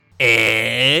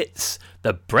It's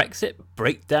the Brexit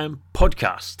Breakdown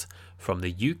podcast from the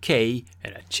UK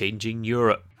in a changing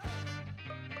Europe.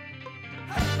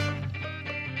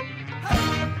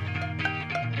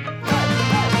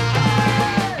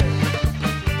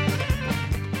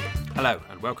 Hello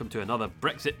and welcome to another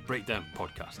Brexit Breakdown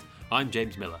podcast. I'm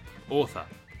James Millar, author,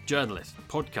 journalist,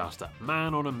 podcaster,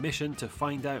 man on a mission to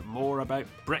find out more about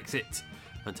Brexit.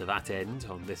 And to that end,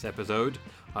 on this episode,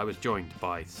 I was joined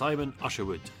by Simon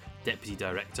Usherwood, Deputy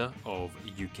Director of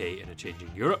UK in a Changing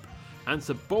Europe, and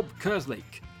Sir Bob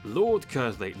Kerslake, Lord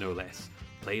Kerslake no less.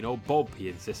 Plain old Bob, he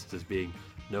insists, as being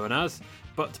known as.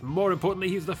 But more importantly,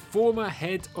 he's the former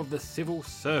head of the Civil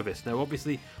Service. Now,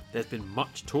 obviously, there's been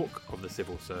much talk of the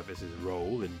Civil Service's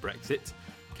role in Brexit.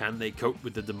 Can they cope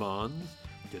with the demands?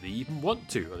 Do they even want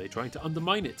to? Are they trying to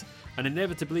undermine it? And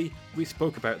inevitably, we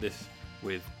spoke about this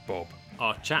with Bob.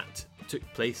 Our chat took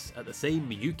place at the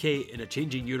same UK in a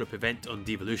Changing Europe event on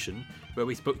devolution, where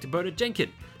we spoke to Bernard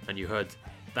Jenkin, and you heard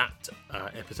that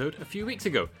episode a few weeks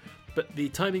ago. But the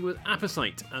timing was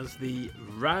apposite, as the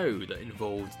row that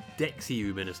involved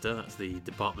Dex-EU Minister, that's the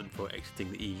Department for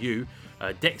Exiting the EU,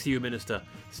 Dex-EU Minister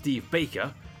Steve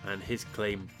Baker, and his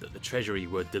claim that the Treasury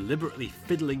were deliberately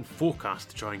fiddling forecasts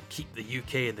to try and keep the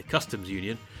UK in the customs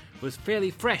union was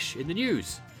fairly fresh in the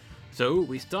news. So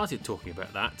we started talking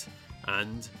about that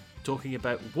and talking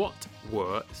about what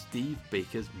were Steve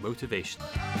Baker's motivations.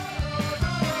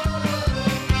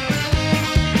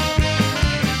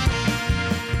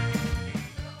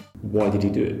 Why did he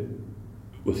do it?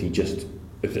 Was he just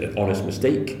an honest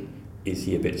mistake? Is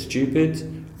he a bit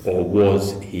stupid? Or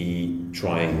was he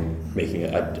making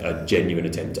a genuine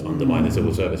attempt to undermine the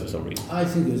civil service for some reason? I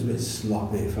think it was a bit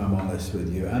sloppy, if I'm honest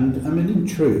with you. And I mean, in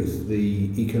truth,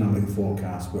 the economic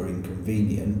forecasts were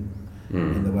inconvenient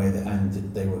in the way that,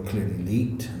 and they were clearly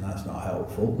leaked, and that's not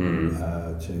helpful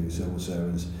to civil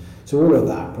servants. So all of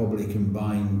that probably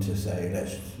combined to say,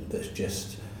 let's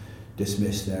just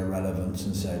dismiss their relevance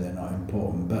and say they're not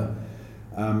important. But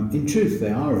in truth,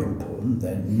 they are important.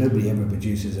 Nobody ever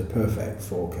produces a perfect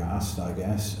forecast, I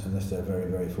guess, unless they're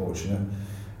very, very fortunate.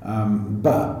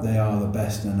 But they are the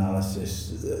best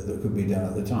analysis that could be done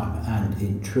at the time. And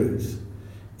in truth,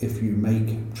 if you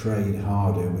make trade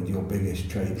harder with your biggest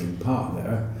trading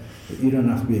partner, you don't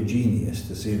have to be a genius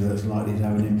to see that it's likely to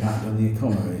have an impact on the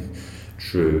economy.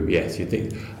 True, yes, you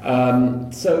think.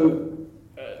 Well,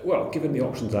 given the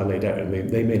options I laid out,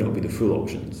 they may not be the full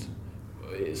options.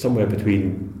 Somewhere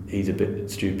between he's a bit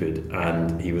stupid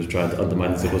and he was trying to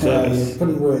undermine the civil service. You're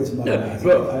putting words in my mouth.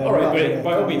 Well, all right,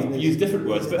 by all means, use different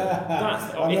words, but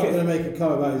that's... I'm not going to make a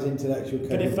comment about his intellectual capability.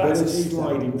 But if that's a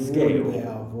sliding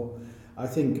scale... I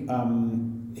think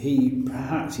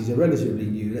he's a relatively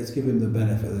new, let's give him the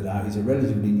benefit of the doubt, he's a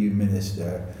relatively new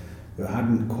minister who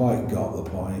hadn't quite got the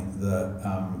point that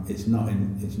it's not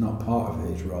part of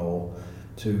his role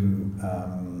to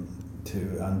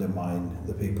undermine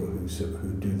the people who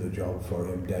do the job for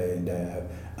him day in, day out,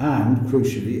 and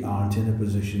crucially aren't in a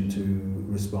position to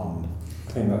respond.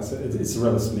 I think it's a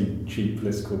relatively cheap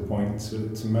political point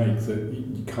to make, that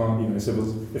you can't, if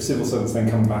civil servants then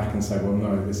come back and say, well,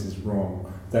 no, this is wrong,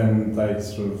 then they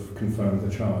sort of confirm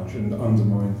the charge and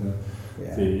undermine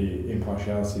the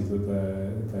impartiality that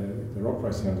they're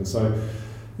operating under. So,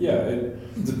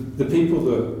 the people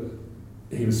that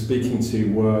he was speaking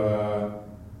to were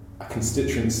a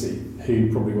constituency who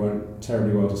probably weren't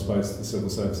terribly well disposed to the civil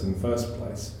service in the first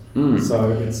place.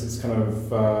 So it's kind of...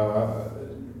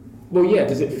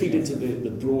 does it feed into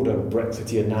the broader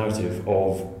Brexiteer narrative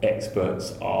of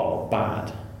experts are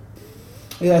bad?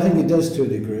 Yeah, I think it does to a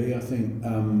degree. I think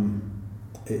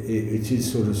it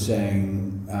is sort of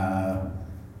saying,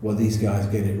 well, these guys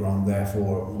get it wrong,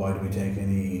 therefore why do we take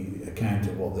any account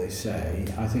of what they say?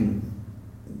 I think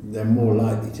they're more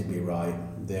likely to be right,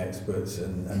 the experts,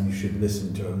 and you should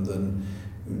listen to them than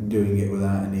doing it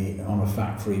without on a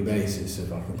fact-free basis,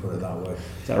 if I can put it that way.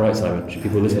 Is that right, Simon? Should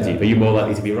people listen to you? Are you more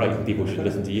likely to be right than people should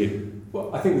listen to you?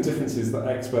 Well, I think the difference is that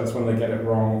experts, when they get it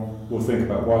wrong, will think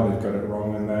about why they've got it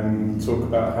wrong and then talk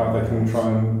about how they can try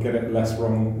and get it less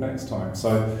wrong next time.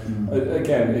 So,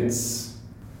 again, it's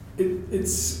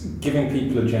giving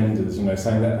people agendas,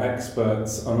 saying that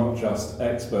experts are not just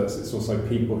experts, it's also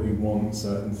people who want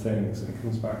certain things. And it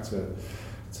comes back to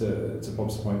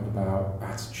Bob's point about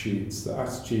attitudes, that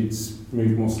attitudes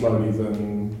move more slowly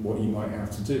than what you might have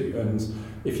to do. And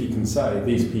if you can say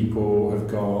these people have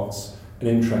got an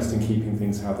interest in keeping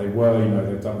things how they were,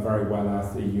 they've done very well out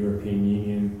of the European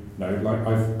Union, like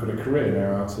I've got a career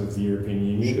now out of the European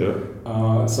Union, sure.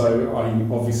 So I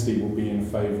obviously will be in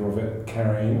favour of it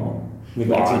carrying on.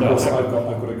 neglecting also I've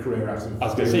got a career out of. I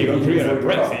was going to say, you've got a career out of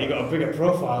Brexit, you've got a bigger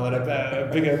profile and a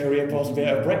bigger career possibly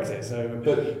out of Brexit. So,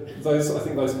 but I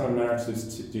think those kind of narratives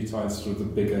do tie into sort of the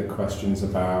bigger questions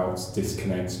about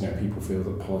disconnect. People feel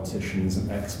that politicians and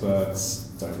experts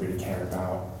don't really care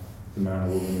about the man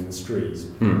or woman in the street,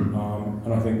 and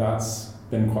I think that's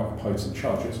been quite a potent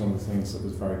charge. It's one of the things that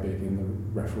was very big in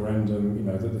the referendum.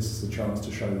 That this is a chance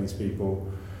to show these people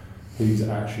who's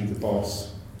actually the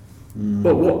boss.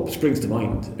 Well, what springs to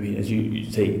mind, as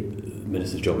you say, the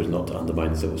minister's job is not to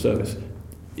undermine the civil service.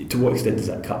 To what extent does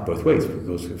that cut both ways?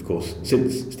 Because, of course,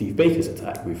 since Steve Baker's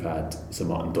attack, we've had Sir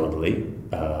Martin Donnelly,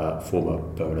 former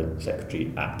permanent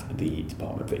secretary at the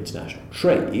Department for International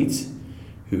Trade,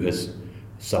 who has,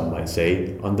 some might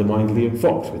say, undermined Liam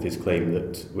Fox with his claim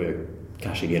that we're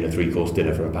cashing in a 3-course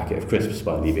dinner for a packet of crisps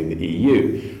by leaving the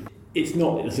EU. It's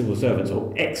not the civil servants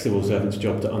or ex-civil servants'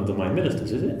 job to undermine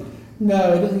ministers, is it? No,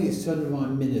 I don't think it's to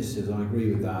undermine ministers. I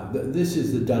agree with that. This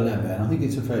is the dilemma, and I think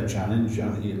it's a fair challenge.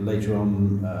 Later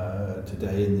on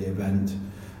today in the event,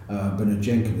 Bernard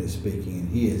Jenkins is speaking, and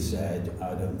he has said,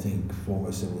 I don't think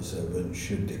former civil servants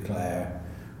should declare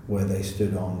where they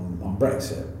stood on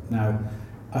Brexit. Now,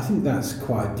 I think that's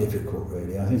quite difficult,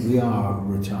 really. I think we are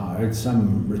retired,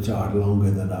 some retired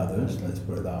longer than others, let's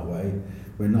put it that way.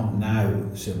 We're not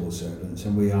now civil servants,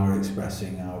 and we are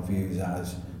expressing our views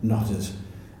as not as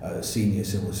senior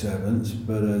civil servants,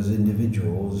 but as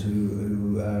individuals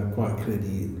who quite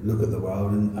clearly look at the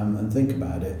world and think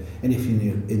about it. And if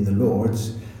you're in the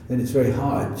Lords, then it's very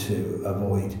hard to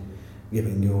avoid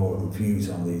giving your views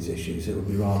on these issues. It would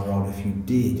be rather odd if you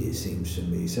did, it seems to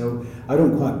me. So I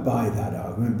don't quite buy that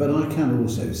argument, but I can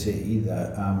also see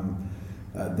that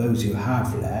those who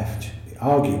have left,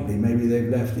 arguably maybe they've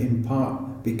left in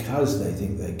part because they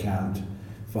think they can't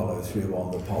follow through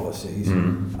on the policies.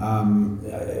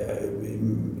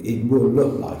 It will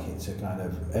look like it's a kind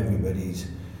of everybody's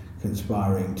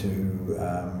conspiring to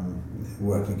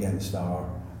work against our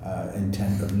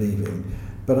intent of leaving.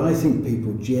 But I think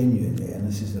people genuinely, and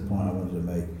this is the point I wanted to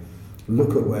make,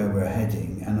 look at where we're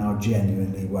heading and are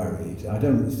genuinely worried. I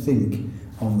don't think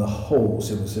on the whole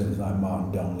civil servants like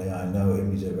Martin Donnelly, I know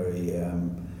him, he's a very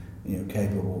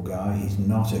capable guy. He's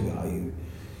not a guy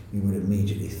you would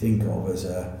immediately think of as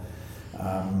a...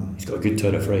 he's got a good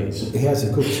turn of phrase. He has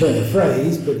a good turn of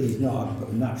phrase, but he's not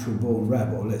a natural born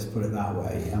rebel, let's put it that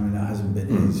way. That hasn't been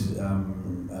his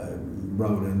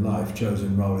role in life,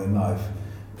 chosen role in life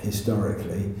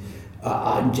historically.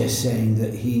 I'm just saying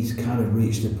that he's kind of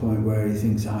reached a point where he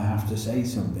thinks I have to say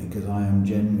something because I am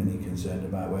genuinely concerned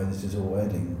about where this is all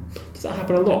heading. Does that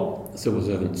happen a lot? Civil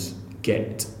servants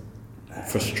get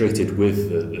frustrated with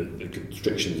the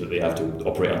restrictions that they have to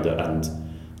operate under and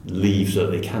leave so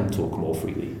that they can talk more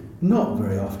freely? Not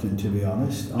very often, to be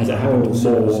honest. Has it happened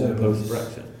more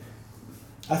post-Brexit?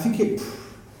 I think it's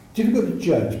difficult to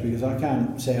judge because I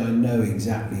can't say I know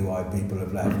exactly why people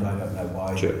have left. I don't know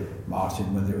why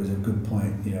Martin, whether it was a good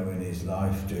point, in his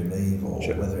life to leave or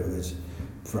whether it was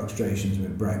frustrations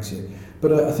with Brexit.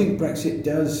 But I think Brexit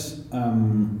does...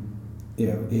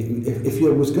 if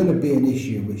there was going to be an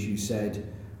issue which you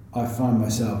said, I find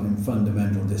myself in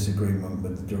fundamental disagreement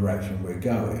with the direction we're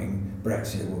going,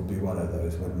 Brexit would be one of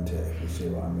those, wouldn't it, if you see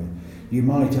what I mean? You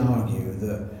might argue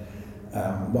that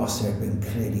whilst there have been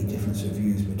clearly differences of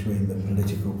views between the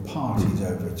political parties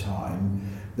over time,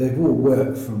 they've all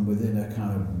worked from within a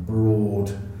kind of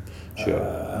broad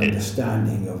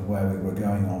understanding of where we were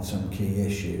going on some key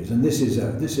issues. And this is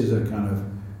a kind of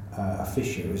a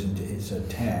fissure, isn't it? It's a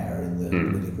tear in the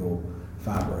political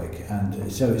fabric,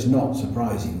 and so it's not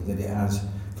surprising that it has,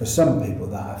 for some people,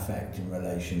 that effect in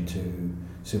relation to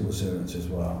civil servants as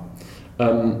well.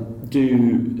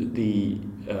 Do the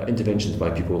interventions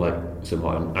by people like Sir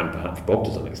Martin and perhaps Bob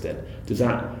to some extent, does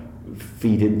that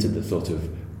feed into the sort of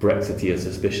Brexiteer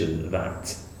suspicion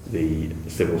that the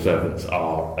civil servants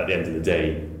are, at the end of the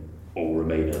day, all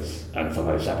Remainers and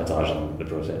somehow sabotaging the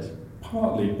process?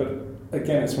 Partly, but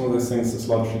again, it's one of those things that's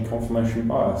largely confirmation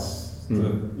bias.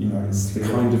 That, it's the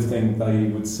kind of thing they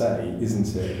would say,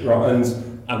 isn't it? Right,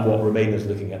 and what Remainers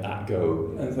looking at that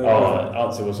go,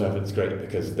 aren't civil servants great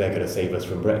because they're going to save us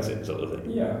from Brexit, sort of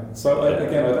thing? Yeah. So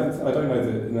again, I don't know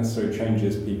that it necessarily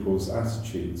changes people's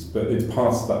attitudes, but it's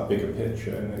part of that bigger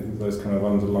picture and those kind of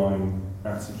underlying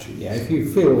attitudes. Yeah, if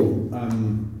you feel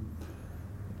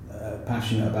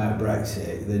passionate about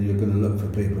Brexit, then you're going to look for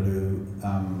people who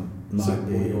might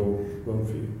be your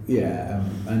worldview. Yeah,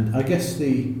 and I guess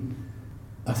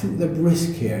I think the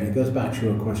risk here, and it goes back to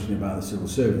your question about the civil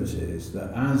servants, is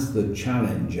that as the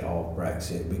challenge of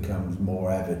Brexit becomes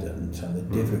more evident and the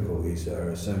difficulties that are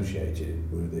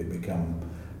associated with it become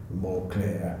more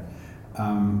clear,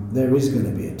 there is going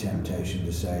to be a temptation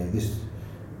to say this.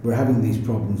 We're having these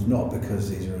problems not because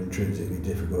these are intrinsically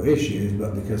difficult issues,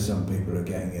 but because some people are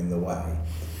getting in the way.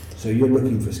 So you're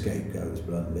looking for scapegoats,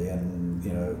 bluntly, and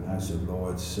House of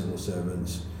Lords, civil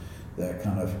servants, they're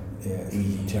kind of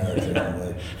easy territory,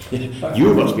 aren't they?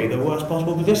 You must be in the worst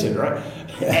possible position, right?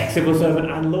 Civil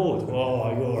servant and Lord. Oh,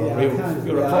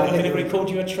 you're a prophet. Anybody called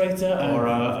you a traitor or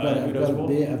I've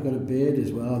got a beard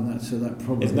as well, and that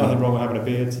probably. There's nothing wrong with having a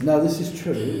beard. No, this is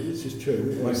true.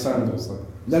 No sandals, though.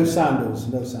 No sandals.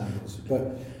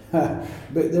 But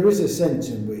there is a sense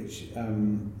in which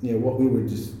what we were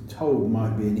just told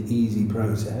might be an easy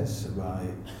process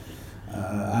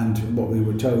and what we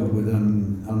were told would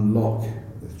unlock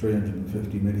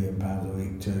 £350 million a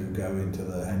week to go into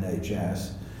the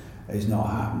NHS is not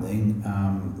happening.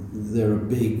 There are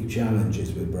big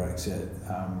challenges with Brexit.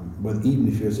 Even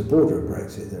if you're a supporter of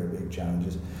Brexit, there are big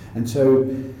challenges. And so,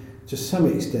 to some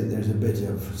extent, there's a bit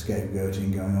of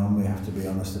scapegoating going on. We have to be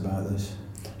honest about this.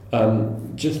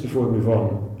 Just before we move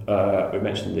on, we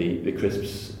mentioned the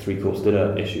crisps 3-course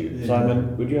dinner issue. Yeah.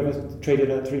 Simon, would you ever trade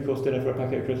in a 3-course dinner for a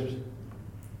packet of crisps?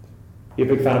 You're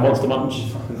a big fan of Monster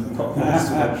Munch? Not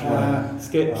Monster Munch, no.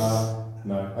 Skips?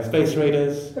 No. Space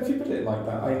Raiders? If you put it like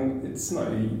that, it's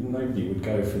not, nobody would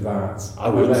go for that. I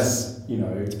would. Unless,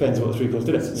 It depends what the 3-course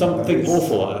dinner is. Something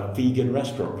awful like a vegan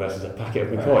restaurant versus a packet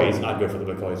of McCoys, I'd go for the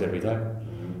McCoys every time.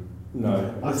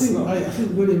 No. I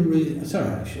think William Rees. Sorry,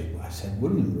 actually, I said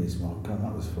William Rees-Mogg. God,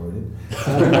 that was Freudian.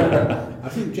 I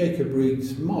think Jacob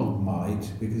Rees-Mogg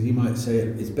might, because he might say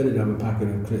it's better to have a packet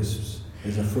of crisps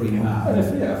as a free man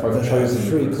if I've than chosen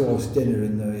a 3-course dinner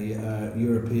in the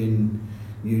European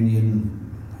Union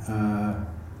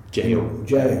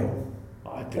jail.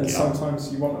 And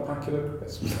sometimes you want a packet of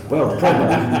crisps. Well, the Prime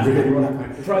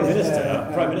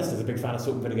Minister. Prime Minister's a big fan of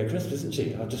salt and vinegar crisps, isn't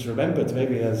she? I just remembered.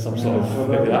 Maybe there's some sort of.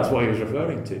 Maybe that's what he was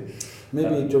referring to.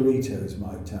 Maybe Doritos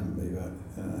might tempt me, but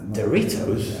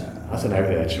Doritos. Yeah. That's an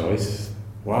out-there choice.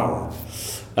 Wow.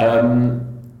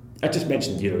 I just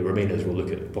mentioned, Remainers will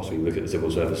possibly look at the civil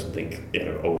service and think,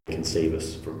 it can save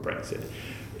us from Brexit.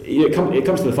 It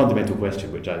comes to the fundamental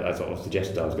question, which I sort of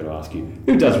suggested I was going to ask you.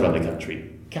 Who does run the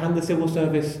country? Can the civil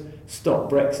service stop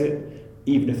Brexit,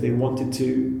 even if they wanted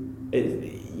to?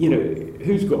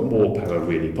 Who's got more power,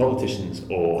 really? Politicians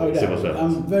or civil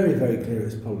servants? I'm very, very clear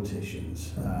it's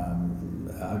politicians.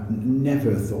 I've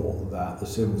never thought that the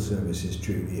civil service is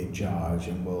truly in charge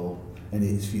and in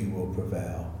its view, will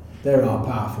prevail. There are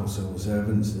powerful civil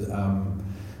servants,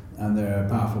 and there are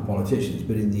powerful politicians,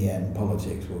 but in the end,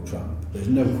 politics will trump. There's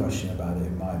no question about it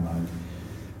in my mind.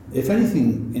 If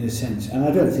anything, in a sense, and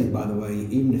I don't think, by the way,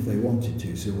 even if they wanted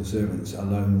to, civil servants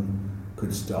alone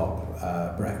could stop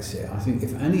Brexit. I think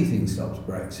if anything stops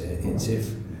Brexit, it's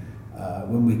if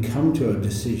when we come to a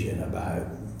decision about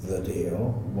the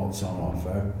deal, what's on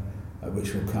offer,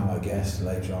 which will come, I guess,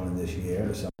 later on in this year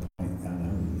at some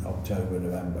point, October,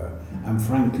 November, and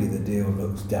frankly, the deal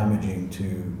looks damaging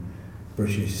to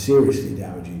seriously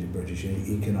damaging to British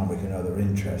economic and other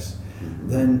interests,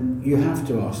 then you have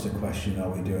to ask the question, are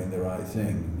we doing the right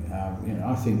thing?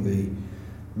 I think the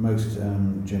most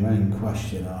germane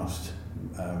question asked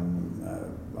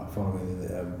following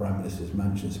the Prime Minister's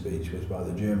Mansion speech was by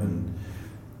the German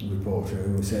reporter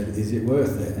who said, is it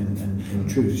worth it? And in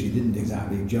truth, she didn't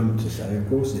exactly jump to say, of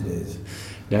course it is.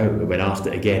 No, when asked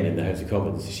it again in the House of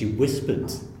Commons, she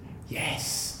whispered,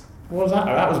 yes. What was that?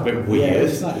 Oh, that was a bit weird. Yeah,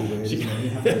 it's slightly weird, you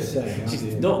have to say.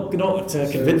 She's not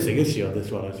convincing, is she, on this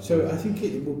one? I suppose. So I think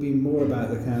it will be more about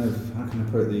the kind of, how can I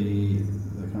put it,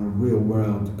 the kind of real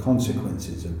world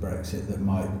consequences of Brexit that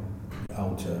might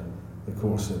alter the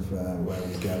course of where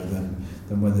we go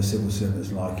than whether civil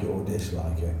servants like it or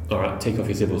dislike it. All right, take off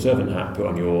your civil servant hat, put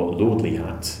on your lordly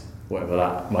hat, whatever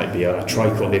that might be, a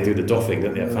tricot. They do the doffing,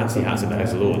 don't they? Have fancy hats in the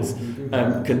House of Lords.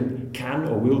 Can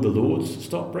or will the Lords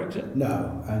stop Brexit?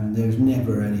 No, and there's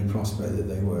never any prospect that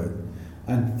they would.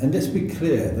 And let's be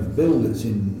clear, the bill that's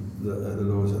in the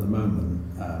Lords at the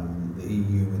moment, the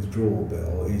EU withdrawal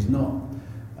bill, is not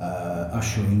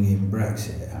ushering in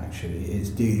Brexit, actually. It's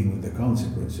dealing with the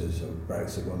consequences of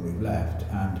Brexit when we've left.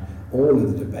 And all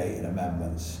of the debate and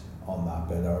amendments on that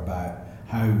bill are about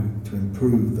how to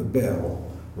improve the bill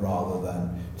rather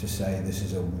than to say this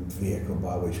is a vehicle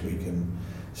by which we can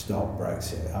stop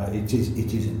Brexit. It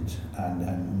isn't,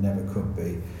 and never could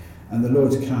be. And the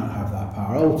Lords can't have that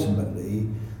power. Ultimately,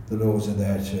 the Lords are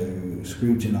there to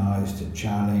scrutinise, to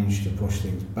challenge, to push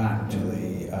things back to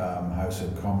the House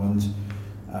of Commons.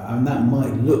 And that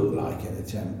might look like an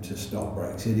attempt to stop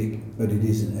Brexit, but it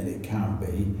isn't, and it can't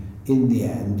be. In the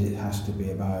end, it has to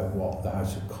be about what the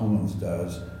House of Commons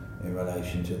does in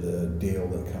relation to the deal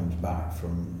that comes back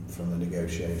from the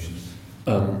negotiations.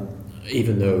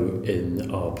 Even though in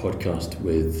our podcast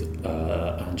with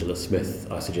Angela Smith,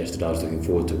 I suggested I was looking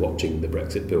forward to watching the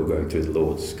Brexit bill going through the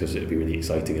Lords because it would be really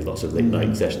exciting and lots of late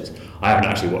night sessions. I haven't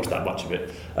actually watched that much of it.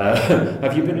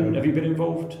 Have you been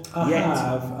involved? I yet?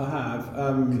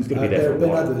 have. It's going to be there have been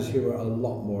while. others who are a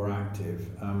lot more active,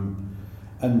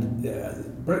 and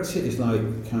Brexit is like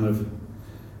kind of.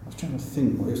 I was trying to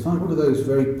think. It's like one of those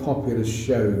very popular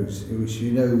shows which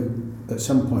at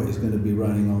some point is going to be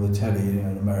running on the telly.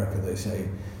 In America, they say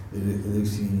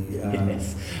Lucy.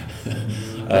 Yes.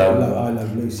 I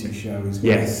Love Lucy show is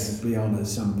going to be on at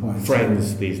some point.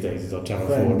 Friends these days is on Channel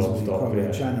 4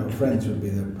 non-stop. Friends would be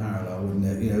the parallel, wouldn't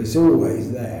it? It's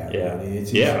always there. Yeah. Really.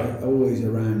 It's always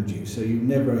around you, so you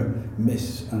never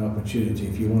miss an opportunity.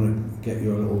 If you want to get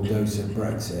your little dose of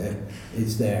Brexit,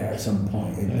 it's there at some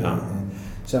point.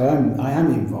 So I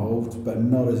am involved, but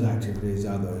not as actively as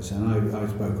others. And I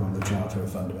spoke on the Charter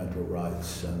of Fundamental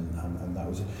Rights, and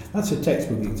that's a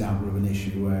textbook example of an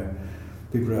issue where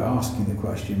people are asking the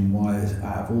question: why is,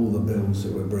 out of all the bills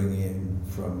that we're bringing in,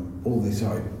 from all the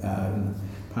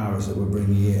powers that we're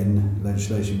bringing in,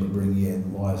 legislation we're bringing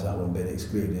in, why has that one been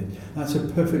excluded? That's a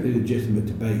perfectly legitimate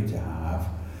debate to have,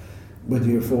 whether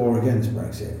you're for or against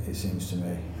Brexit. It seems to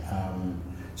me.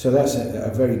 So that's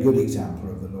a very good example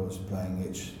of the Lords playing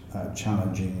its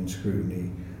challenging and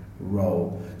scrutiny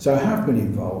role. So I have been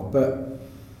involved, but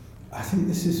I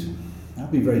think I'll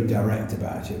be very direct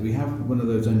about it. We have one of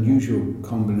those unusual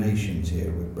combinations here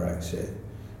with Brexit,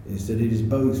 is that it is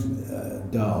both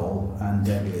dull and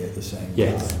deadly at the same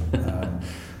time.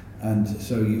 And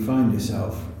so you find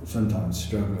yourself sometimes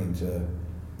struggling to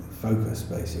focus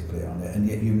basically on it, and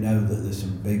yet you know that there's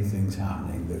some big things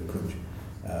happening that could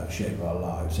shape our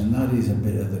lives, and that is a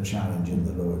bit of the challenge in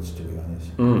the Lords, to be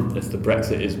honest. It's the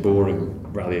Brexit is boring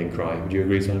rallying cry. Would you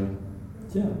agree, Simon?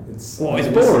 Yeah, it's... What, it's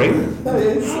boring? No,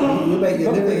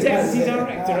 it's... Deputy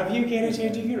Director of UK and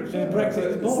Change of Europe says Brexit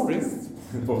is boring.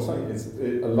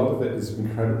 A lot of it is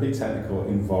incredibly technical,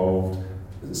 involved,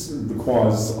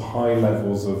 requires high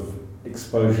levels of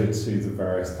exposure to the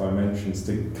various dimensions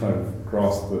to kind of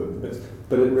grasp the bits,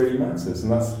 but it really matters,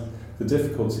 and that's the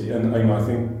difficulty. And I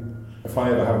think if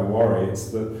I ever have a worry, it's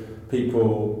that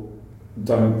people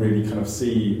don't really kind of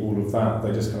see all of that.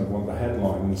 They just kind of want the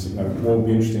headlines. What will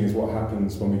be interesting is what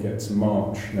happens when we get to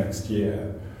March next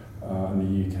year and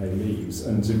the UK leaves.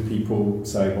 And do people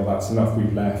say, well, that's enough,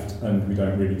 we've left, and we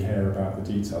don't really care about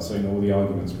the details? So all the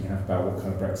arguments we have about what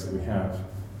kind of Brexit we have,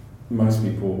 most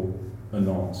people are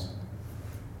not.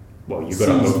 Well, you've got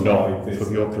to hope not.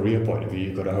 From your career point of view,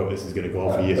 you've got to hope this is going to go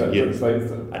on for years and years.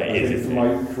 And it is. From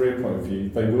my career point of view,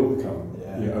 they will become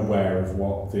aware of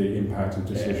what the impact of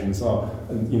decisions are.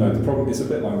 And the problem is a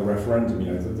bit like the referendum.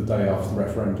 The day after the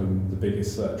referendum, the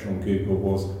biggest search on Google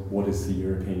was, "What is the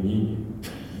European Union?"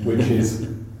 Which is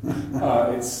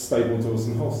it's stable doors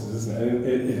and horses, isn't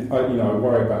it? I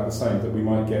worry about the same, that we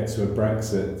might get to a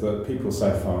Brexit that people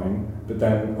say fine, but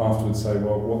then afterwards say,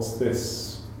 well, what's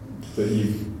this that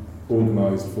you've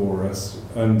organised for us?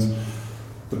 And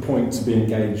the point to be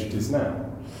engaged is now.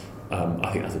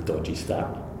 I think that's a dodgy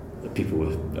stat that people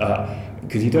were,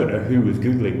 because you don't know who was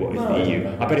Googling what is the EU.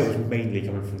 I bet it was mainly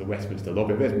coming from the Westminster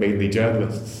lobby. It was mainly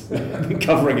journalists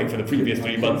covering it for the previous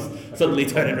 3 months, suddenly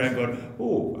turning around going,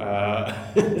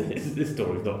 this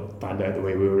story's not panned out the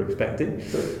way we were expecting.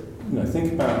 But,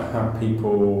 think about how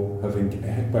people have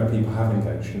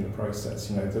engaged in the process.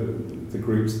 The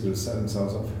groups that have set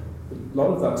themselves up. A lot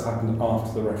of that's happened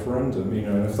after the referendum,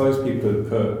 and if those people had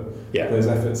put those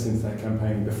efforts into their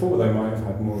campaign before, they might have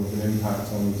had more of an impact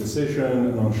on the decision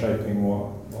and on shaping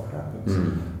what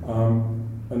happens.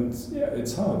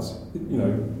 It's hard.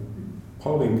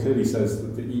 Polling clearly says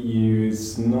that the EU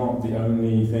is not the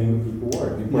only thing that people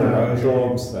worry. People worry about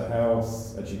jobs, their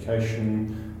health,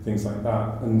 education, things like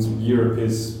that, and Europe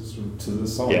is sort of to the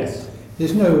side. Yes.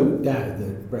 There's no doubt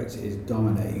that Brexit is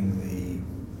dominating the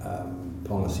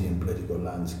policy and political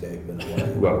landscape in a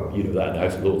way. Well, you know that in the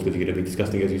House of Lords, because you're going to be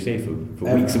discussing, as you say, for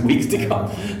weeks and weeks to come.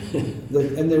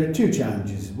 And there are two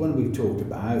challenges. One we've talked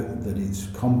about, that it's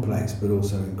complex but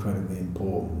also incredibly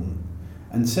important.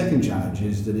 And the second challenge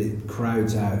is that it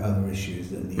crowds out other issues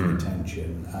that need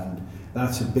attention. And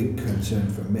that's a big concern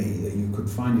for me, that you could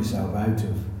find yourself out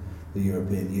of the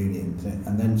European Union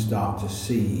and then start to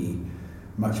see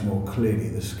much more clearly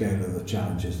the scale of the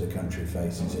challenges the country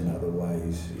faces in other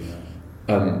ways.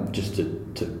 Just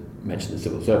to mention the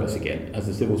civil service again, has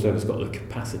the civil service got the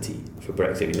capacity for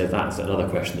Brexit? That's another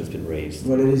question that's been raised.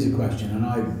 Well, it is a question, and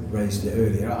I raised it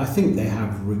earlier. I think they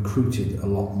have recruited a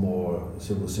lot more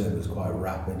civil servants quite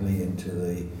rapidly into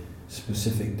the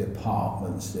specific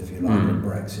departments, if you like, are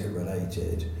Brexit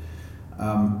related.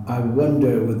 I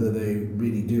wonder whether they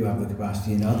really do have the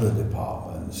capacity in other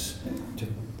departments,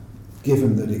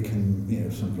 given that it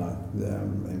can, something like the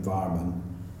environment,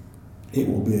 it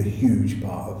will be a huge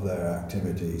part of their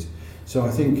activities. So I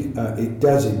think it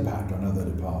does impact on other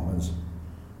departments.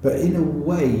 But in a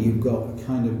way, you've got a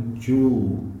kind of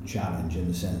dual challenge in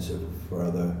the sense of for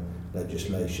other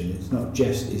legislation. It's not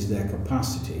just is there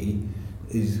capacity,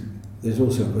 there's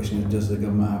also a question of does the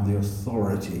government have the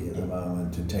authority at the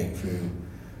moment to take through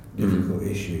difficult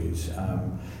issues.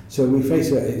 So we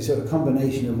face it's a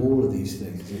combination of all of these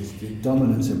things. It's the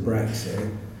dominance of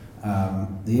Brexit,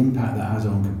 the impact that has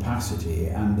on capacity,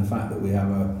 and the fact that we have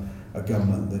a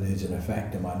government that is in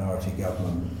effect a minority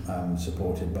government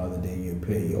supported by the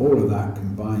DUP. All of that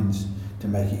combines to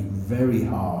make it very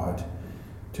hard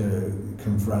to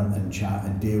confront and chat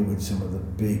and deal with some of the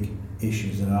big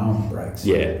issues that aren't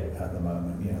Brexit at the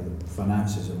moment. The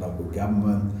finances of local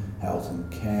government, health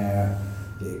and care,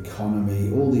 the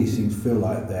economy, all these things feel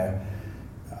like they're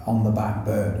on the back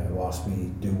burner whilst we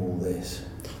do all this.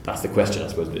 That's the question, I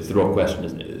suppose. It's the wrong question,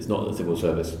 isn't it? It's not that the civil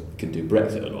service can do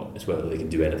Brexit or not, it's whether they can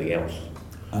do anything else.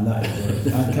 And that is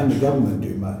it. And can the government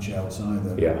do much else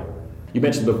either? Yeah. You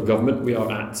mentioned local government. We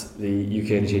are at the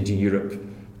UK and Changing Europe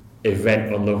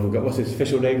event on local government. What's its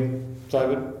official name,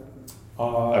 Simon?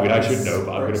 I should know,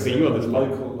 but I'm going to put you on this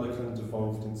local and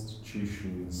devolved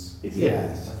institutions.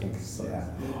 Yes. I think so. Yeah.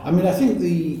 I think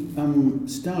the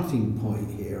starting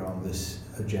point here on this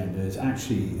agenda is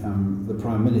actually the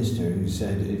Prime Minister, who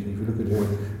said, if you look at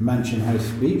her Mansion House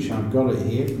speech, I've got it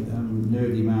here,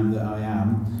 nerdy man that I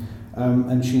am,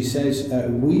 and she says,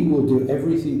 we will do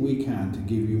everything we can to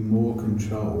give you more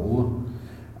control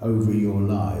over your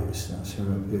lives. That's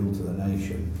her appeal to the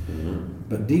nation.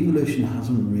 But devolution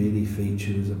hasn't really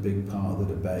featured as a big part of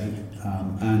the debate,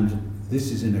 and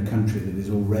this is in a country that is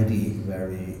already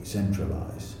very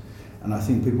centralised. And I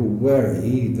think people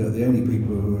worry that the only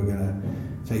people who are going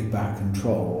to take back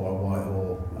control are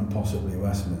Whitehall and possibly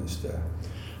Westminster.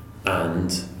 And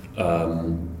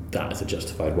that is a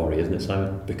justified worry, isn't it,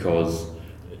 Simon? Because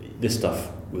this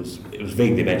stuff was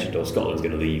vaguely mentioned, Scotland's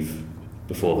going to leave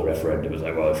before the referendum. It was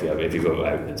like, well, if you vote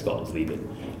out, then Scotland's leaving.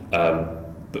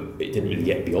 But it didn't really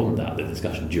get beyond that, the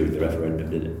discussion during the referendum,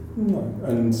 did it? No,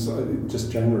 and so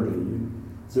just generally,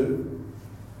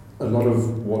 a lot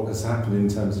of what has happened in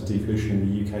terms of devolution in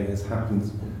the UK has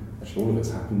happened, actually all of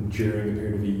it's happened during a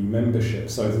period of EU membership.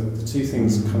 So the two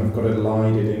things kind of got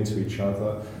elided into each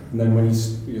other. And then when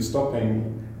you're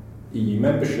stopping EU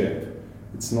membership,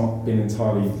 it's not been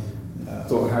entirely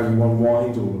thought how you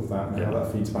unwind all of that and how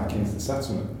that feeds back into the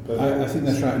settlement. But I think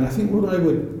that's right, and I think what I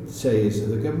would say is that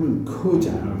the government could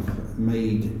have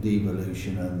made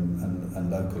devolution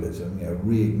and localism,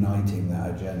 reigniting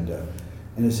that agenda,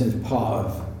 in a sense part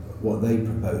of what they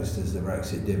proposed as the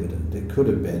Brexit dividend. It could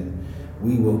have been,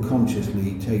 we will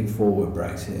consciously take forward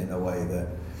Brexit in a way that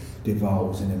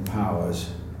devolves and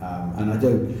empowers, and I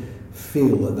don't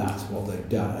feel that that's what they've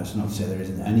done. It's not to say there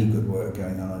isn't any good work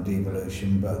going on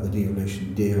devolution, but the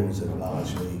devolution deals have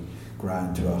largely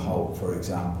ground to a halt, for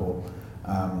example.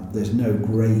 There's no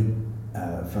great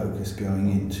focus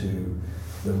going into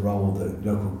the role that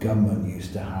local government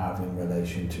used to have in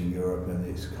relation to Europe and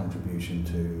its contribution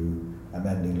to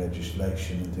amending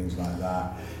legislation and things like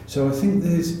that. So I think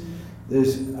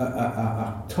there's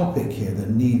a topic here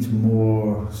that needs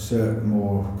more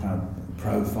kind of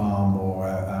profile,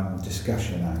 more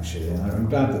discussion actually, and I'm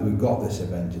glad that we've got this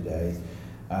event today,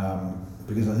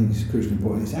 because I think it's crucially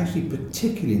important. It's actually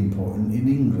particularly important in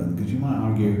England, because you might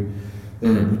argue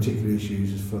there are particular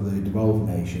issues for the devolved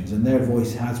nations, and their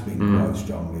voice has been quite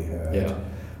strongly heard. Yeah.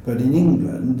 But in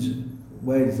England,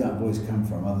 where does that voice come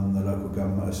from, other than the Local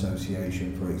Government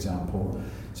Association, for example?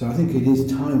 So I think it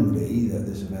is timely that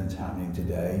this event's happening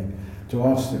today to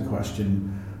ask the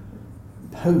question,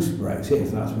 post-Brexit,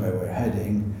 if that's where we're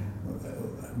heading,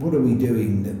 what are we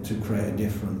doing to create a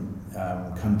different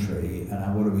country,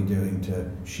 and what are we doing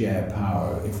to share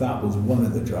power, if that was one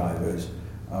of the drivers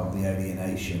of the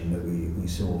alienation that we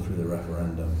saw through the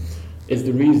referendum? Is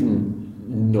the reason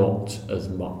not as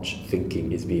much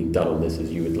thinking is being done on this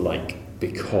as you would like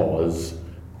because,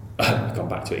 I'll come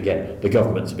back to it again, the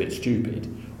government's a bit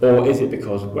stupid? Or is it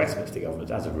because Westminster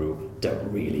governments, as a rule,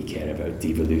 don't really care about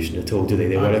devolution at all, do they?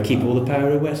 They want to keep all the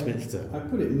power in Westminster. I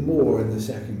put it more in the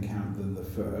second camp than the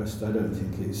first. I don't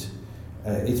think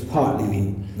it's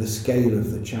partly the scale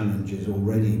of the challenges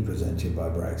already presented by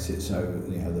Brexit. So,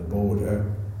 the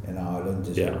border in Ireland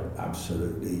is an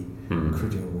absolutely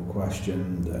critical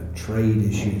question. The trade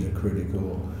issues are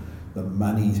critical. The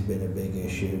money's been a big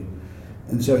issue.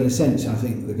 And so in a sense, I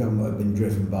think the government have been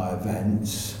driven by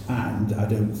events, and I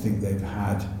don't think they've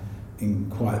had, in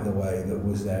quite the way that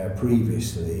was there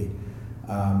previously,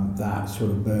 that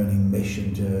sort of burning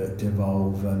mission to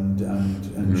evolve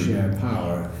and share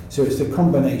power. So it's the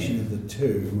combination of the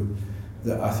two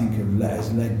that I think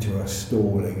has led to a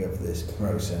stalling of this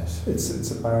process.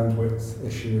 It's a bandwidth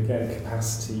issue again,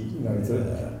 capacity.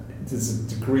 There's a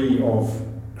degree of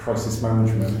crisis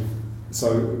management.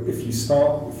 So if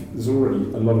there's already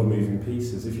a lot of moving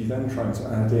pieces, if you then try to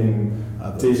add in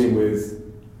dealing with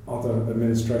other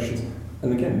administrations,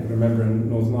 and again, remember in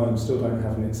Northern Ireland we still don't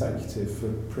have an executive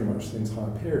for pretty much the entire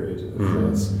period of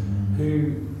this.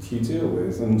 Who do you deal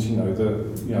with? And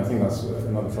I think that's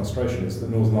another frustration, is that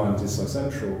Northern Ireland is so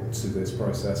central to this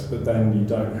process, but then you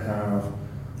don't have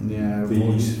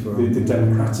the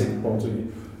democratic body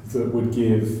that would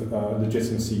give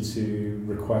legitimacy to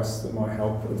requests that might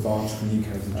help advance the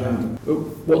UK's agenda.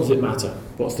 What does it matter?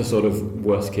 What's the sort of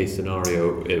worst case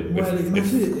scenario if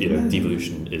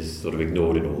devolution is sort of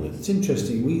ignored in all this? It's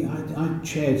interesting. I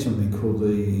chaired something called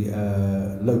the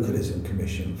Localism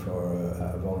Commission for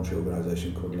a voluntary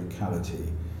organisation called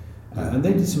Locality, and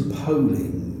they did some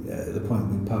polling at the point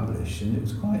we published, and it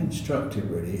was quite instructive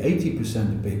really.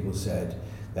 80% of people said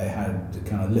they had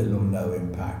kind of little or no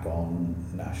impact on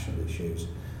national issues.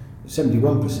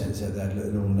 71% said they had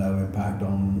little or no impact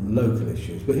on local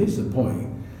issues. But here's the point.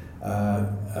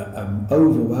 An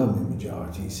overwhelming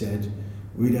majority said,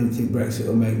 we don't think Brexit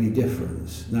will make any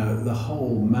difference. Now, the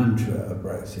whole mantra of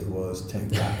Brexit was take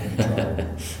back control.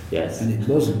 Yes. And it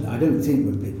wasn't. I don't think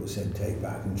when people said take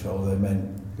back control, they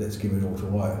meant let's give it all to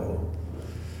Whitehall.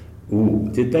 Ooh,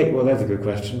 did they? Well, that's a good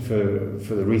question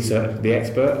for the research, the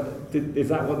expert. Is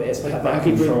that what it's like? Back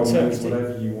control means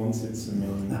whatever you want it to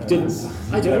mean. I don't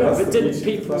know, but didn't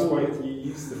people... That's why you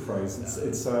use the phrase.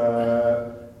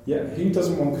 Who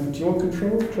doesn't want... Do you want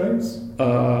control, James?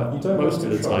 You don't most of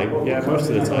the time. Most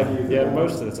of the time.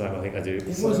 Most of the time I think I do.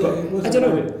 I don't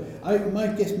know. I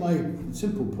guess my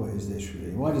simple point is this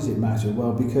really. Why does it matter?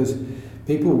 Well, because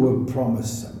people were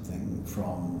promised something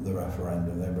from the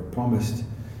referendum. They were promised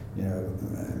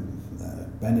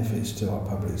benefits to our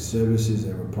public services,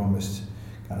 they were promised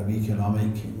kind of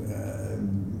economic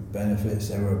benefits,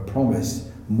 they were promised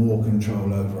more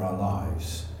control over our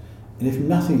lives. And if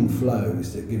nothing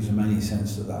flows that gives them any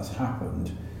sense that that's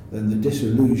happened, then the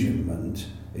disillusionment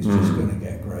is just going to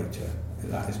get greater.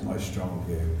 That is my strong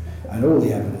view. And all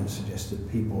the evidence suggests that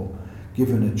people,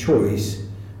 given a choice,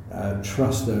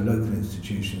 trust their local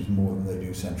institutions more than they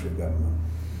do central government.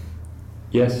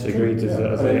 Yes, agreed.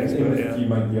 If you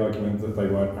make the argument that they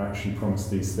weren't actually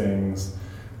promised these things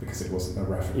because it wasn't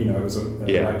it was an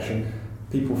election,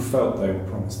 people felt they were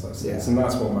promised those things, and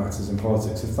that's what matters in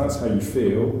politics. If that's how you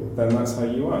feel, then that's how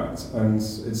you act, and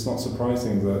it's not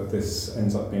surprising that this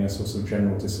ends up being a sort of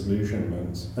general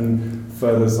disillusionment and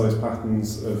furthers those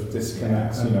patterns of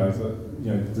disconnect.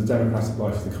 The democratic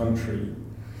life of the country.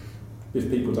 If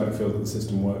people don't feel that the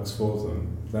system works for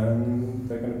them, then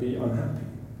they're going to be unhappy.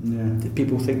 Yeah. Did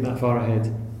people think that far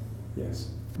ahead?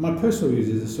 Yes. My personal view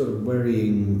is a sort of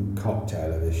worrying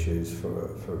cocktail of issues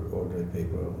for ordinary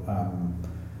people.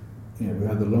 We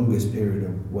had the longest period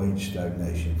of wage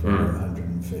stagnation for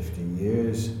 150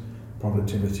 years.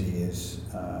 Productivity is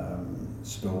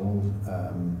stalled.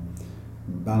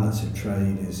 Balance of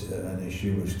trade is an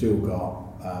issue. We've still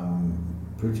got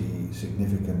pretty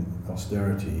significant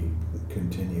austerity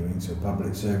continuing, so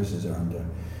public services are under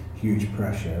huge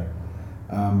pressure.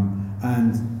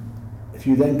 And if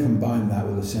you then combine that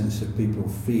with a sense that people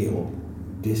feel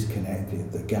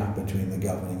disconnected, the gap between the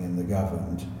governing and the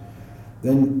governed,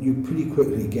 then you pretty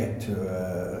quickly get to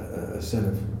a set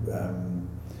of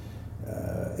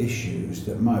issues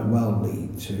that might well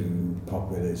lead to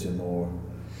populism or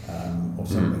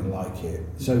something like it.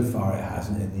 So far it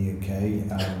hasn't in the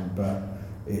UK, but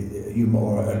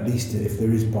or at least if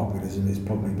there is populism, it's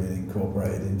probably been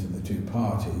incorporated into the two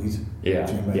parties,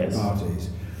 two main parties.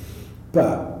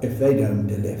 But if they don't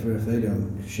deliver, if they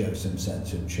don't show some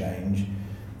sense of change,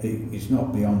 it's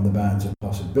not beyond the bounds of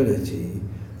possibility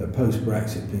that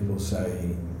post-Brexit people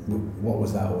say, what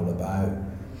was that all about?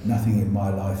 Nothing in my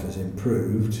life has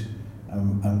improved,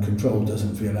 and control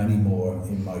doesn't feel any more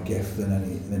in my gift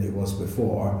than it was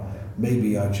before.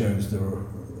 Maybe I chose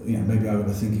maybe I ought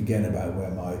to think again about where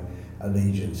my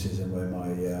allegiances and where my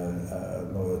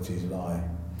loyalties lie.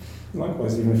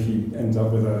 Likewise, even if you end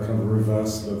up with a kind of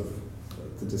reversal of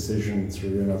the decision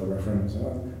through another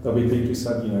referendum, there'll be people who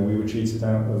said, we were cheated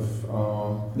out of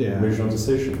our original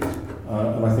decision,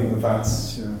 and I think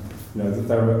that's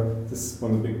that this is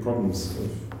one of the big problems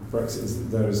of Brexit, is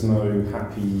that there is no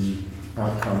happy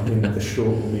outcome in the short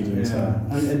or medium term.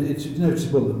 And it's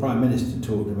noticeable that the Prime Minister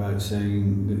talked about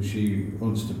saying that she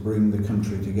wants to bring the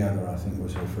country together, I think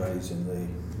was her phrase in the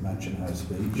Mansion House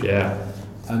speech. Yeah.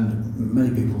 And many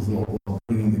people thought, well,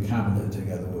 bringing the cabinet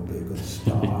together would be a good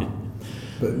start.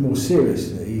 But more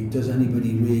seriously, does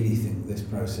anybody really think this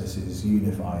process is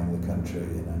unifying the country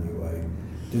in any way?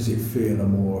 Does it feel a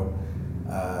more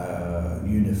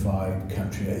unified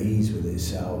country at ease with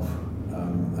itself?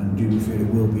 And do we feel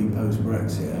it will be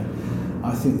post-Brexit?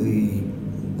 I think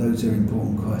those are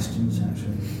important questions,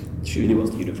 actually. She really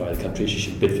wants to unify the country. She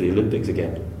should bid for the Olympics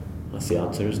again. That's the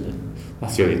answer, isn't it?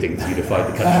 That's the only thing that's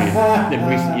unified the country in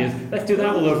recent years. Let's do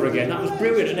that all over again. That was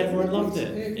brilliant and everyone loved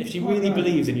it. If she really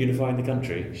believes in unifying the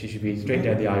country, she should be straight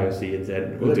down the IOC and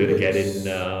said, we'll do it again in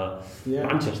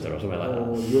Manchester or something like that.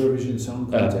 Or Eurovision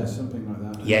Song Contest, something like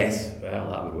that. Yes, well,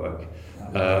 that would work.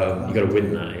 You've got to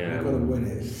win that, yeah. You've got to win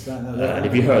it. And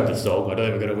if you heard the song, I don't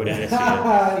think we're going to win it this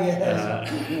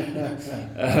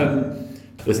year.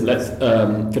 Listen, let's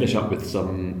finish up with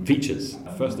some features.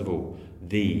 First of all,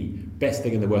 the best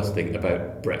thing and the worst thing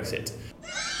about Brexit.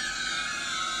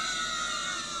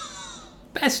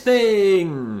 Best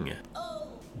thing!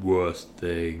 Worst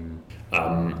thing.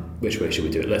 Which way should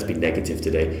we do it? Let's be negative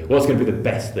today. What's going to be the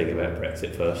best thing about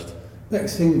Brexit first?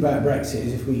 Next thing about Brexit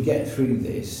is if we get through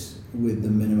this with the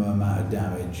minimum amount of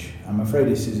damage. I'm afraid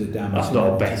this is a damage. That's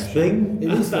not a best thing.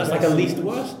 That's like a least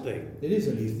worst thing. It is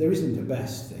a least. There isn't a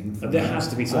best thing. And there has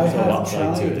to be some sort of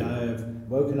upside to it. I have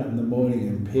woken up in the morning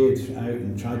and peered out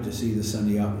and tried to see the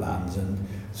sunny uplands, and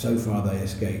so far they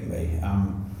escaped me.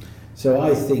 So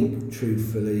I think,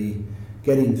 truthfully,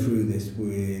 getting through this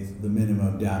with the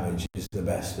minimum damage is the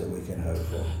best that we can hope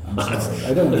for. I'm sorry.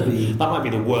 I don't want to be... That might be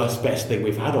the worst best thing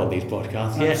we've had on these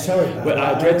podcasts. I'm sorry about but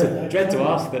that. I dread to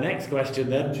ask the next question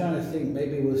then. I'm trying to think,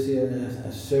 maybe we'll see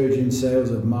a surge in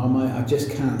sales of Marmite. I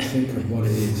just can't think of what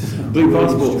it is. Blue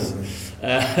passports.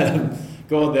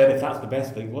 Go on then, if that's the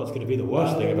best thing, what's going to be the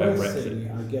worst thing about Brexit?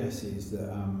 Thing, I guess, is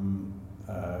that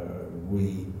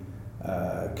we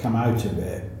come out of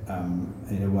it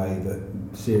in a way that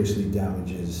seriously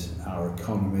damages our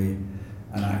economy.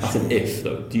 And actually, that's an if,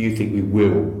 though. Do you think we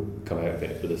will come out of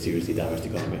it with a seriously damaged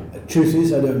economy? Truth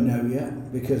is, I don't know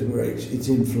yet, because it's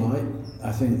in flight.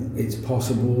 I think it's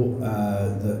possible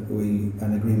that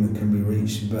an agreement can be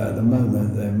reached, but at the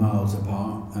moment they're miles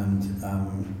apart, and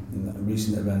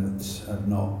recent events have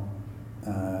not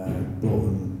brought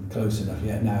them close enough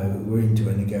yet. Now we're into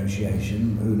a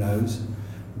negotiation, who knows?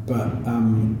 But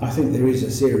I think there is a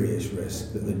serious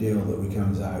risk that the deal that we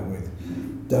comes out with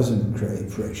doesn't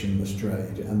create frictionless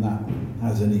trade, and that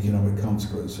has an economic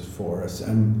consequences for us.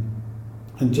 And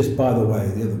just by the way,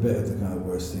 the other bit of the kind of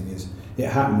worst thing is it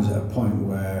happens at a point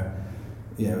where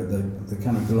the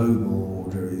kind of global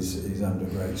order is under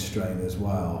great strain as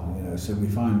well. So we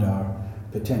find our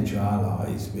potential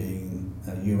allies being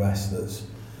a US that's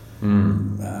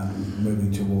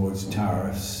moving towards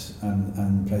tariffs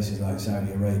and places like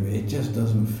Saudi Arabia. It just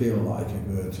doesn't feel like a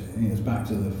good... it's back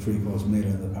to the 3-course meal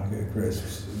and the packet of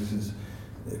crisps. This is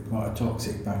quite a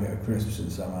toxic packet of crisps in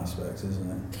some aspects,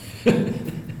 isn't it?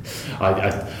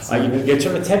 You're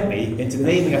trying to tempt me into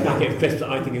naming a packet of crisps that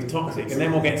I think is toxic, and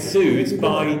then we'll get sued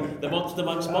by the Monster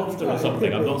Munch monster or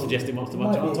something. I'm not suggesting Monster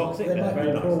Munch are toxic. They're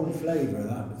very nice. Prawn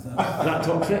flavour. Is that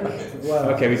toxic? Well,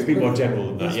 okay, we should be more general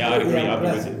than that. Yeah, I agree. Yeah, I'm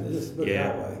with you.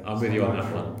 Yeah, I'm with you on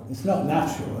that one. It's not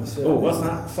natural. What's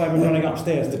that? Simon running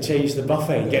upstairs to change the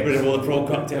buffet, get rid of all the prawn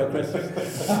cocktail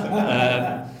crisps.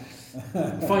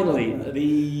 Finally,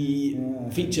 the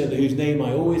feature whose name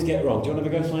I always get wrong. Do you want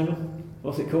to have a go, Simon?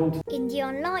 What's it called? In the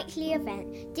unlikely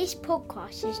event this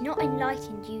podcast has not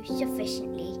enlightened you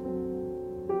sufficiently.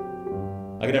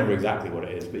 I can never remember exactly what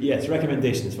it is, but yes,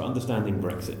 recommendations for understanding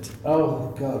Brexit.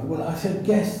 Oh God! Well, I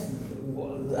guess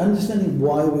understanding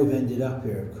why we've ended up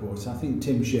here. Of course, I think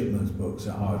Tim Shipman's books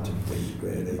are hard to beat.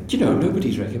 Really. Do you know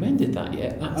nobody's recommended that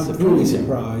yet? That's I'm really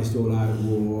surprised. All Out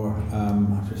War.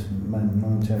 I've just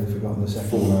momentarily forgotten the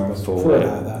second one.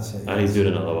 Fallout. That's it. And he's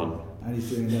doing another one.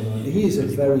 He is a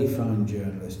very fine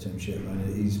journalist, Tim Shipman.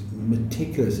 His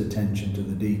meticulous attention to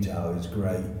the detail is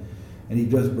great, and he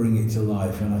does bring it to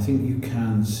life. And I think you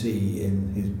can see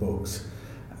in his books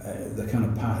the kind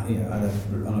of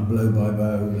on a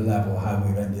blow-by-blow level how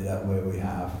we've ended up where we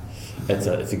have. It's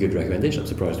a good recommendation. I'm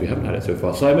surprised we haven't had it so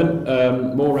far. Simon,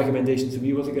 more recommendations from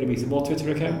you? Was it going to be some more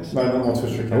Twitter accounts? No, not more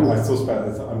Twitter accounts. I thought about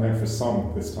it. I'm going for a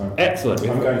song this time. Excellent.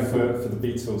 I'm going for the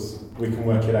Beatles. We Can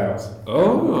Work It Out.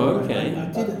 Oh, okay.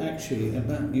 I did actually.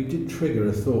 You did trigger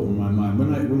a thought in my mind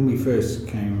when we first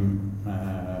came.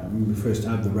 When we first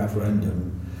had the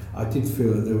referendum, I did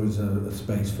feel that there was a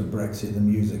space for Brexit the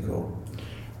musical.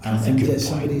 And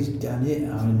somebody's done it.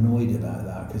 I'm annoyed about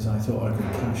that because I thought I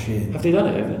could cash in. Have they done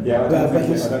it? Yeah, I don't think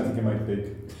it made a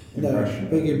big impression. No,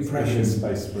 big impression. There's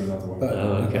space for another one. But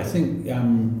okay. I think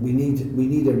we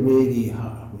need a really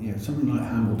something like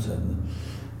Hamilton,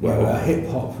 where a hip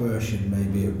hop version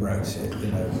maybe of Brexit.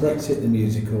 Brexit the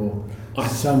musical,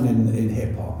 sung in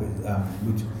hip hop.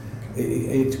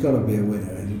 It's got to be a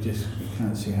winner. You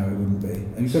can't see how it wouldn't be.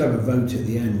 And you've got to have a vote at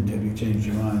the end. Have you changed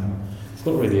your mind? It's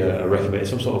not really a recommendation. It's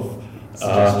some sort of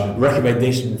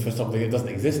recommendation for something that doesn't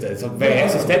exist. It's very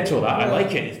existential. That I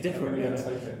like it. It's different. Take it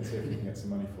and see if we can get some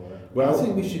money for it. Well, I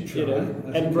think we should try.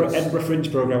 Edinburgh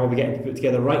Fringe programme will be getting put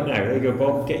together right now. There you go,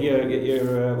 Bob. Get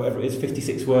your whatever it is,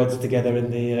 56 words together in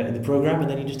the programme, and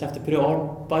then you just have to put it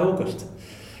on by August.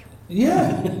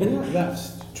 Yeah,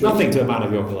 that's true. Nothing to a man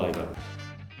of your calibre.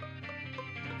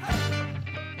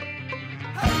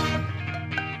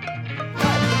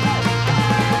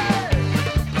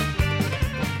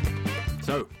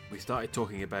 So, we started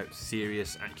talking about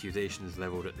serious accusations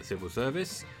levelled at the civil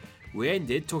service. We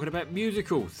ended talking about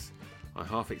musicals. I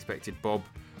half expected Bob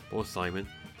or Simon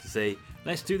to say,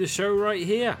 let's do the show right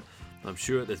here. I'm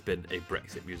sure there's been a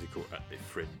Brexit musical at the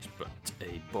Fringe, but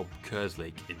a Bob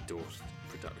Kerslake endorsed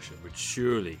production would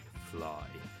surely fly.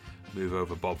 Move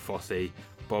over, Bob Fosse.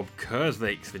 Bob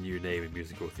Kerslake's the new name in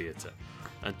musical theatre.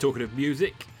 And talking of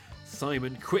music,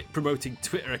 Simon quit promoting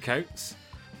Twitter accounts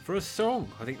for a song.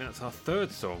 I think that's our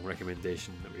third song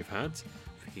recommendation that we've had.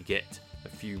 If we could get a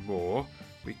few more,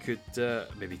 we could,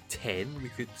 maybe 10, we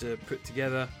could put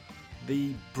together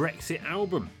the Brexit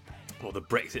album or the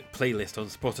Brexit playlist on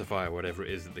Spotify or whatever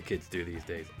it is that the kids do these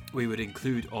days. We would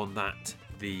include on that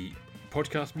the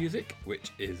podcast music,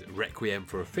 which is Requiem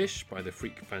for a Fish by the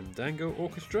Freak Fandango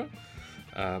Orchestra.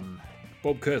 Bob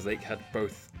Kerslake had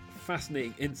both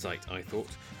fascinating insight, I thought,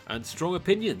 and strong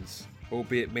opinions,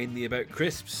 albeit mainly about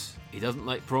crisps. He doesn't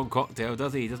like prawn cocktail,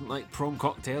 does he? He doesn't like prawn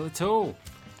cocktail at all.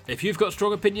 If you've got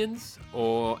strong opinions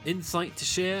or insight to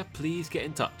share, please get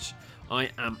in touch. I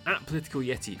am at Political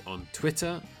Yeti on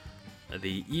Twitter.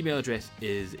 The email address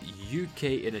is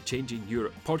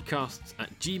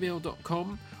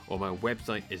ukinachangingeuropepodcasts@gmail.com, or my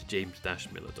website is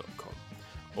james-miller.com.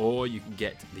 Or you can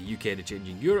get the UK and a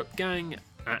Changing Europe gang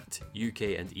at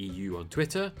UK and EU on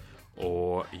Twitter,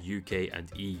 or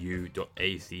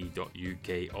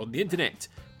ukandeu.ac.uk on the internet.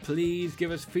 Please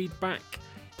give us feedback.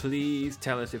 Please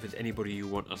tell us if there's anybody you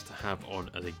want us to have on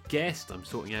as a guest. I'm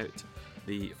sorting out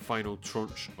the final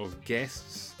tranche of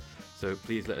guests, so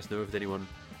please let us know if there's anyone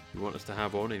you want us to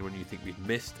have on, anyone you think we've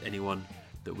missed, anyone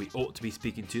that we ought to be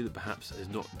speaking to that perhaps is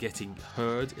not getting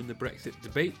heard in the Brexit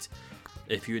debate.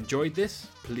 If you enjoyed this,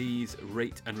 please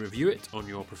rate and review it on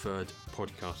your preferred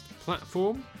podcast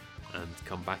platform, and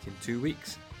come back in 2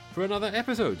 weeks for another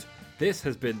episode. This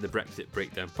has been the Brexit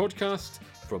Breakdown podcast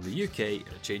from the UK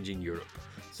and a Changing Europe,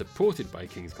 supported by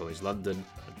King's College London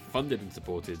and funded and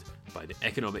supported by the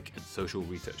Economic and Social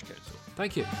Research Council.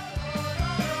 Thank you.